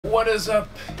What is up,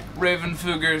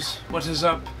 Ravenfoogers? What is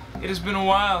up? It has been a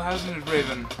while, hasn't it,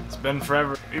 Raven? It's been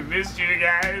forever. We missed you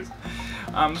guys.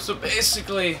 So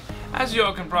basically, as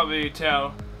y'all can probably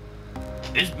tell,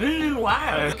 it's been a little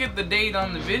while. Look at the date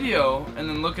on the video, and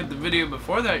then look at the video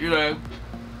before that, you're like...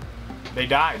 They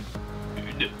died.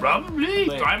 Probably.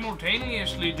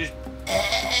 Simultaneously, just...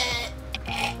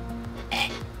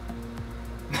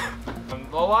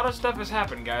 A lot of stuff has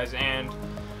happened, guys, and...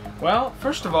 Well,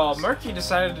 first of all, Murky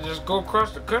decided to just go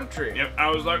across the country. Yep,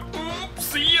 I was like,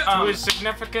 see ya! To his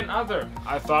significant other.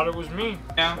 I thought it was me.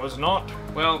 Yeah. Was not.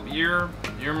 Well, you're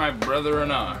my brother in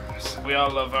arms. We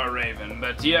all love our Raven,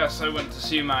 but yes, I went to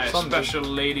see my special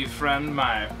lady friend,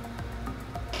 my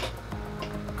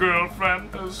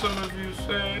girlfriend, as some of you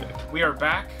say. We are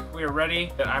back. We are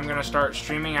ready. I'm gonna start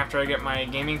streaming after I get my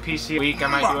gaming PC. I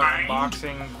might do an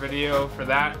unboxing video for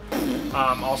that.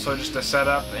 Also just a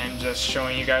setup and just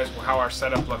showing you guys how our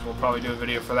setup looks. We'll probably do a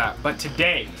video for that. But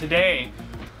today,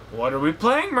 what are we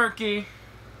playing, Murky?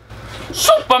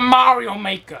 Super Mario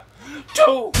Maker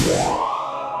 2!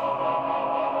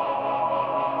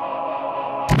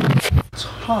 It's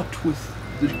hot with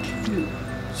the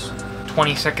kids.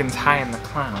 20 seconds high in the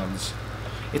clouds.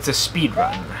 It's a speed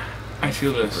run. I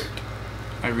feel this.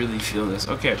 I really feel this.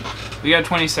 Okay, we got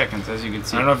 20 seconds, as you can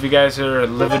see. I don't know if you guys are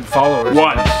livid followers.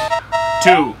 1,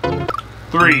 2,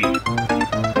 3.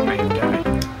 I have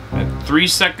died. At 3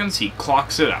 seconds, he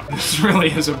clocks it out. This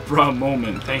really is a bra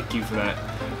moment. Thank you for that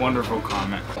wonderful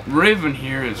comment. Raven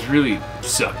here is really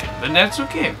sucking, but that's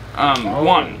okay.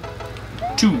 1,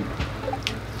 2,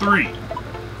 3,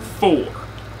 4,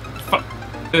 5.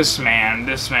 This man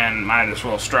might as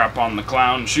well strap on the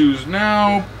clown shoes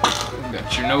now.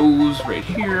 Got your nose right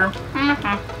here.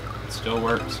 It still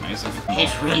works. Nice.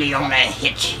 It's really on that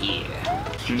hitch here.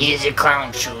 Here's your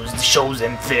clown shoes. The show's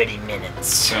in 30 minutes.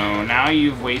 So now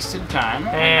you've wasted time,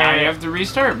 and now you have to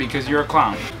restart because you're a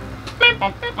clown.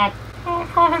 Butt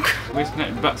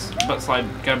slide.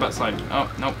 Got a butt slide.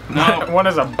 Oh, nope. No. What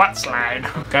is a butt slide?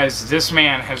 Guys, this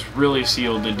man has really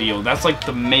sealed the deal. That's like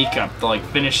the makeup, the like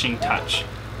finishing touch.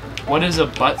 What is a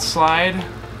butt slide?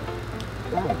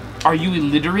 Are you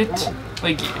illiterate?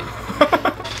 Like, it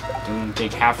doesn't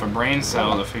take half a brain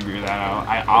cell to figure that out.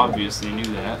 I obviously knew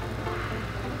that.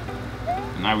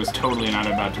 And I was totally not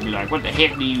about to be like, what the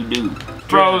heck do you do?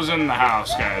 Bros in the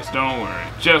house, guys, don't worry.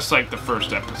 Just like the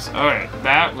first episode. Alright,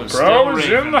 that was still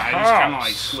Raven. I just kind of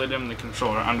like slid him the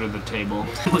controller under the table.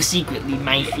 It was secretly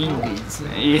my fingers.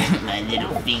 Yeah. My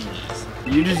little fingers.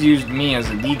 You just used me as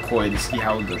a decoy to see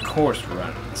how the course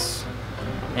runs.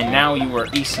 And now you are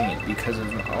acing it because of...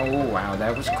 Oh, wow,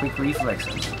 that was quick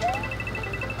reflexes.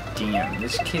 Damn,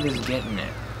 this kid is getting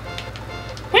it.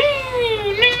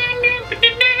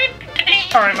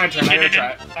 Alright, my turn. I gotta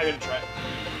try it.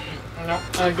 No,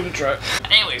 I'm gonna try it.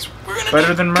 Anyways, we're gonna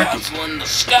better than Murky. Castle in the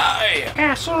Sky.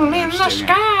 Castle in the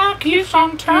sky keeps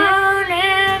on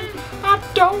turning. I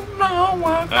don't know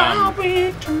what I'll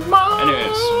be tomorrow.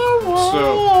 Anyways,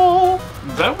 so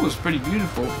that was pretty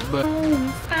beautiful, but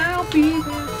I'll be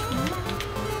there.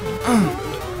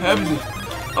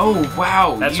 oh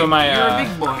wow, That's what my you're a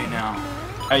big boy now.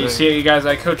 You see, you guys,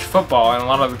 I coach football, and a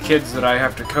lot of the kids that I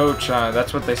have to coach,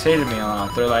 that's what they say to me a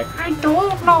lot. They're like, I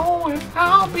don't know if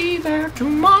I'll be there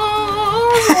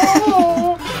tomorrow.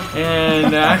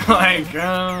 And I'm like,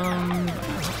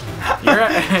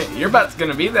 your butt's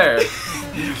gonna be there.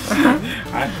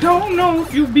 I don't know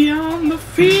if you'll be on the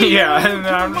field. Yeah, and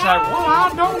then I'm just like, well,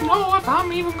 I don't know if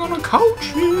I'm even gonna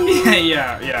coach you.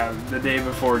 yeah, the day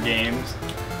before games.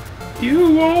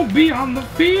 You won't be on the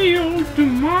field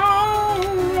tomorrow.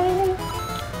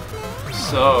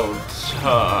 So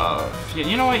tough. Yeah,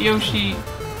 you know what, Yoshi?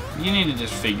 You need to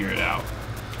just figure it out.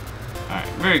 Alright,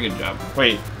 very good job.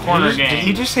 Wait, corner gang. Did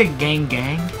he just say gang?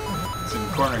 It's a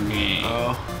corner gang.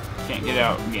 Oh. Can't get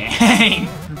out, gang.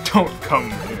 Don't come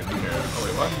in here. Oh,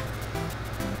 wait, what?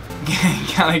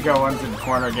 Calico one said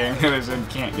corner gang, the other said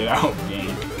can't get out,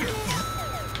 gang.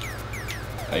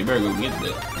 Oh, you better go get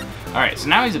it. Alright, so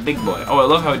now he's a big boy. Oh, I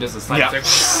love how he does the slide. Yeah.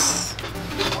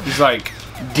 He's like,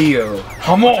 Dio.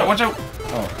 Come on! Watch out!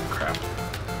 Oh, crap.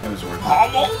 It was worth it.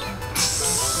 Come on!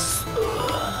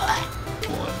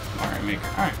 Alright, Maker.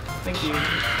 Alright, thank you.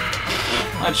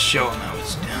 Let's show him how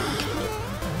it's done.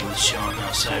 Let's show him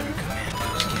how Cyber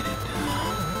Commandos get it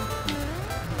done.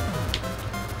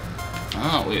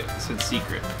 Oh, wait, it said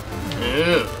secret.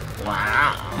 Ooh,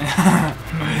 wow.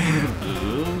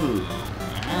 Ooh,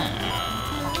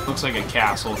 wow. Looks like a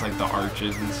castle with like the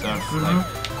arches and stuff. Like,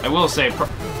 I will say,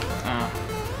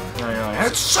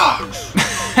 That sucks!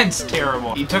 It's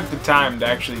terrible. He took the time to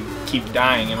actually keep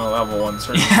dying in a level on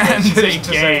certain Yeah, stages it's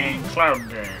a to gang. say Cloud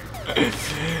Gang.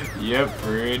 Yep,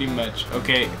 pretty much.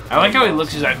 Okay, I like how he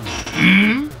looks. He's like,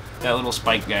 that little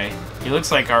spike guy. He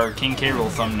looks like our King K. Rool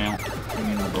thumbnail. I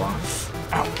mean the blocks.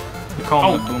 Ow. We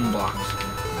call them boom blocks.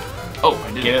 Oh,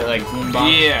 I did Get it like boom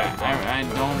box? Yeah, I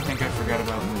don't think I forgot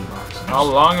about boom box. How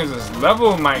long is this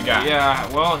level, my guy? Yeah,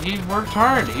 well, he worked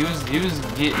hard. He was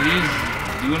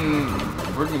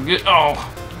working good. Oh,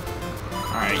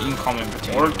 all right, you can call me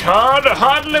potato. Worked hard,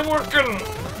 hardly working.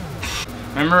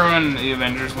 Remember when the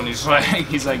Avengers, when he's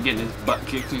like getting his butt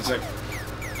kicked, and he's like,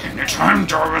 "Anytime,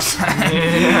 Jarvis."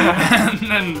 Yeah.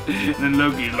 and then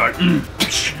Loki's like,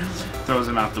 throws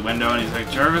him out the window, and he's like,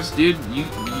 "Jarvis, dude, you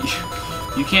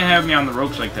can't have me on the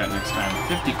ropes like that next time.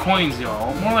 50 coins,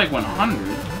 y'all. More like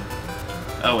 100.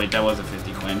 Oh wait, that was a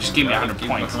 50 coin. Just give me 100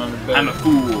 points. I'm a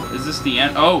fool. Is this the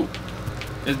end? Oh,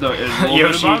 is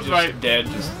Yoshi just right? dead?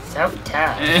 Just So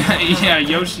tough. Yeah,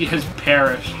 Yoshi has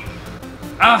perished.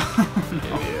 Oh,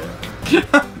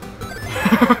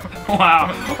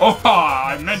 wow. Oh,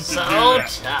 I meant to do So that.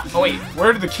 tough. oh wait,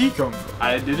 where did the key come from?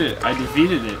 I did it. I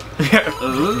defeated it.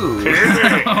 Ooh.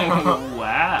 Oh,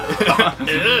 wow.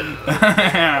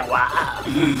 Wow.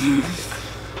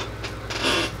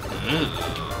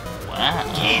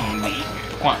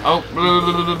 Wow. Oh,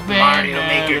 Mario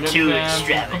Maker 2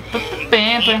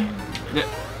 extravagant.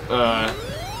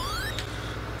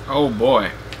 Oh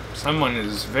boy, someone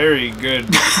is very good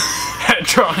at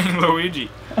drawing Luigi.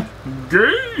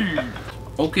 Gay.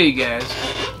 Okay, guys,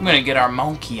 I'm gonna get our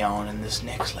monkey on in this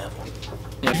next level.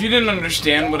 If you didn't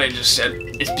understand what I just said,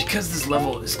 it's because this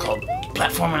level is called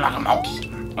platforming like a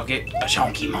monkey. Okay, a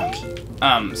chunky monkey.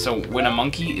 So when a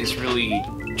monkey is really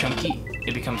chunky,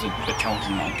 it becomes a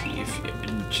chunky monkey.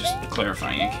 Just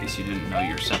clarifying in case you didn't know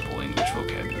your simple English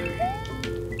vocabulary.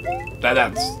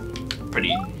 That's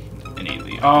pretty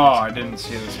innately. Oh, I didn't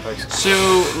see this place.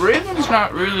 So Raven's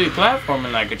not really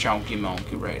platforming like a chunky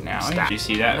monkey right now. Stop. Do you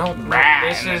see that? No,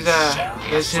 Right,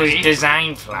 this is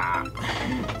design flaw.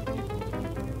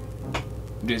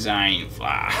 Design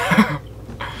fly.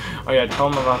 Oh yeah, tell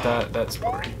them about that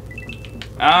story.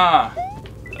 Ah,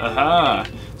 aha.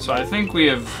 So I think we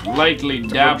have lightly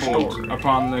dabbled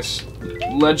upon this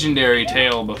legendary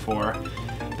tale before.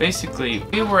 Basically,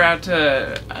 we were at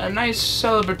a nice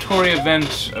celebratory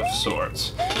event of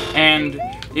sorts, and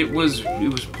it was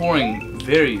pouring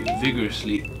very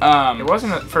vigorously. It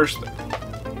wasn't at first. All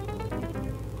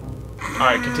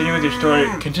right, continue with your story.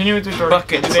 Continue with your story.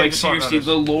 Buckets, They like just won't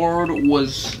seriously, notice. the Lord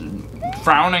was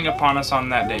frowning upon us on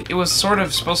that day. It was sort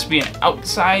of supposed to be an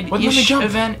outside-ish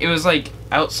event. It was like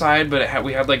outside, but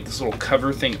we had like this little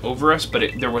cover thing over us, but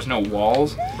there was no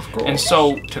walls. And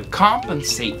so to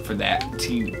compensate for that,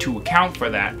 to account for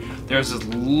that, there's this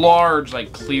large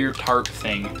like clear tarp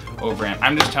thing over it.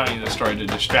 I'm just telling you the story to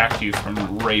distract you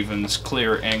from Raven's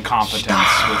clear incompetence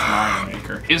with Mario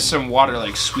Maker. Is some water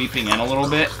like sweeping in a little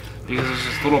bit? Because there's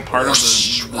this little part of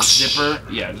the zipper,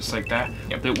 yeah, just like that,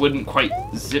 that wouldn't quite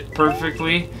zip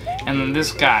perfectly. And then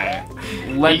this guy,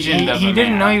 legend of a He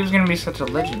didn't man, know he was gonna be such a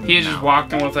legend. he had just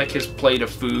walked in with like his plate of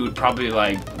food, probably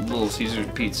like Little Caesar's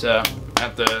pizza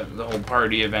at the whole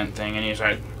party event thing, and he's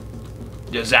like,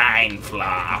 design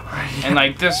flaw. And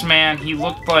like this man, he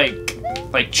looked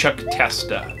like Chuck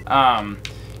Testa.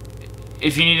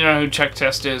 If you need to know who Chuck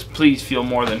Testa is, please feel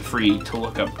more than free to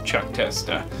look up Chuck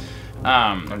Testa.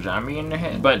 A zombie in the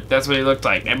head. But that's what he looked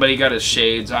like. And but he got his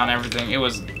shades on, everything. It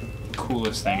was the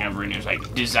coolest thing ever. And he was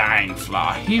like, design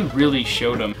flaw. He really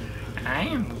showed him. I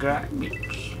am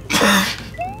garbage.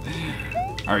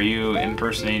 Are you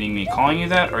impersonating me calling you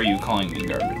that, or are you calling me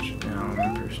garbage? No,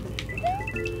 I'm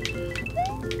impersonating.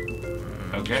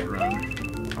 Okay. Run.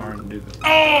 Or do this.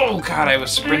 Oh, God, I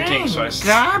was sprinting, so I...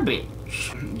 Garbage.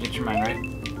 Get your mind right.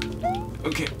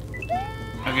 Okay.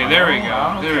 Okay, there we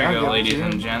go. There we go, ladies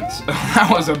and gents. That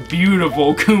was a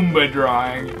beautiful Goomba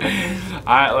drawing.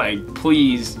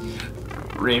 Please,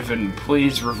 Raven,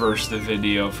 please reverse the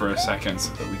video for a second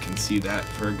so that we can see that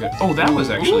for a good... Oh, that was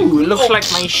actually... Ooh, it looks like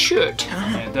my shirt.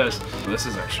 Yeah, it does. This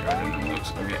is actually... I didn't know it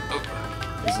looks... Okay. Oh.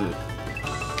 Is it...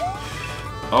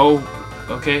 Oh,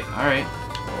 okay, alright.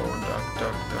 Oh,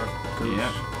 duck, goose.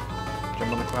 Yeah.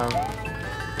 Jump on the cloud.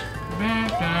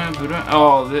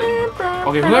 Oh,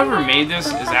 okay. Whoever made this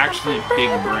is actually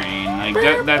big brain. Like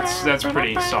that's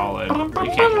pretty solid. You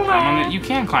can't climb on it. You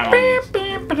can climb on it.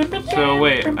 So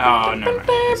wait. Oh, never mind.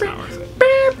 It's not worth it.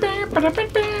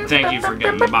 Thank you for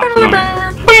getting the box.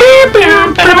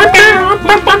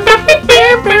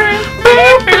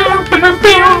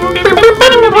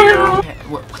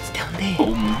 What's down there?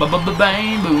 Boom, ba ba ba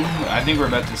bang, boom. I think we're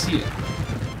about to see it.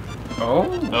 Oh.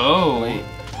 Oh. Wait.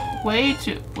 way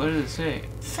to... What did it say?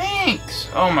 Thanks!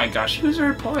 Oh my gosh, he was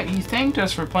very polite. He thanked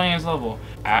us for playing his level.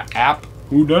 App?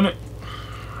 Who done it?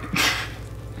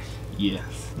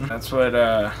 Yes. That's what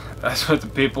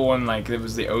the people when like it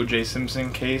was the O.J.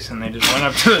 Simpson case and they just went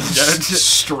up to the judge.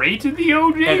 Straight to the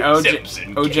O.J. And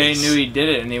Simpson O.J. case. knew he did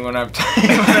it and he went up to,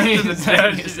 the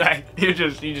judge. He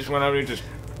just went up and he just,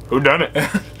 who done it?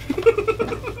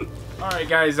 Alright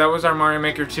guys, that was our Mario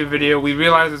Maker 2 video. We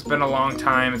realize it's been a long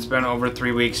time. It's been over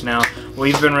 3 weeks now.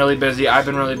 We've been really busy. I've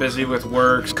been really busy with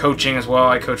work, coaching as well.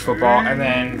 I coach football. And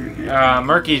then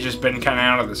Murky's just been kind of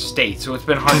out of the state, so it's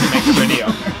been hard to make a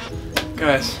video.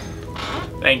 Guys,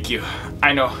 thank you.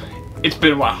 I know, it's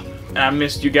been a while. And I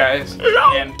missed you guys.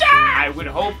 And I would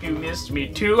hope you missed me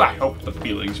too. I hope the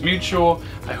feeling's mutual.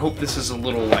 I hope this is a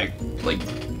little like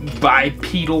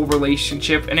bipedal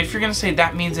relationship. And if you're gonna say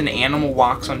that means an animal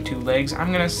walks on 2 legs,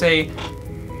 I'm gonna say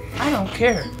I don't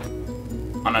care.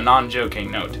 On a non-joking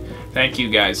note, thank you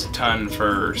guys a ton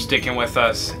for sticking with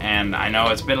us. And I know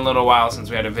it's been a little while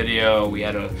since we had a video. We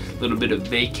had a little bit of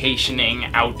vacationing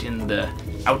out in the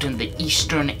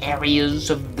eastern areas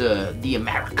of the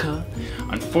America.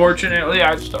 Unfortunately,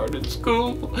 I started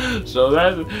school, so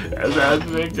that's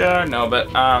a big no. But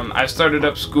I started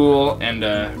up school, and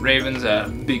Raven's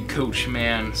a big coach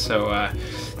man. So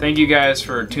thank you guys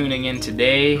for tuning in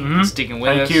today, and sticking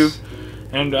with us. Thank you.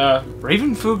 And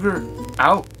Ravenfooger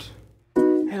out.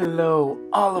 Hello,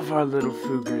 all of our little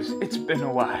Foogers. It's been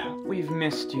a while. We've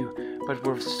missed you, but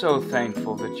we're so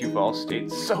thankful that you've all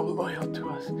stayed so loyal to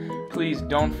us. Please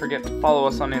don't forget to follow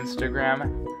us on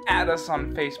Instagram, add us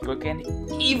on Facebook, and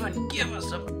even give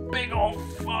us a big ol'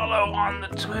 follow on the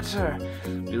Twitter.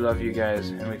 We love you guys,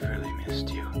 and we've really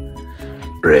missed you.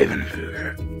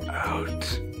 Ravenfooger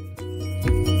out.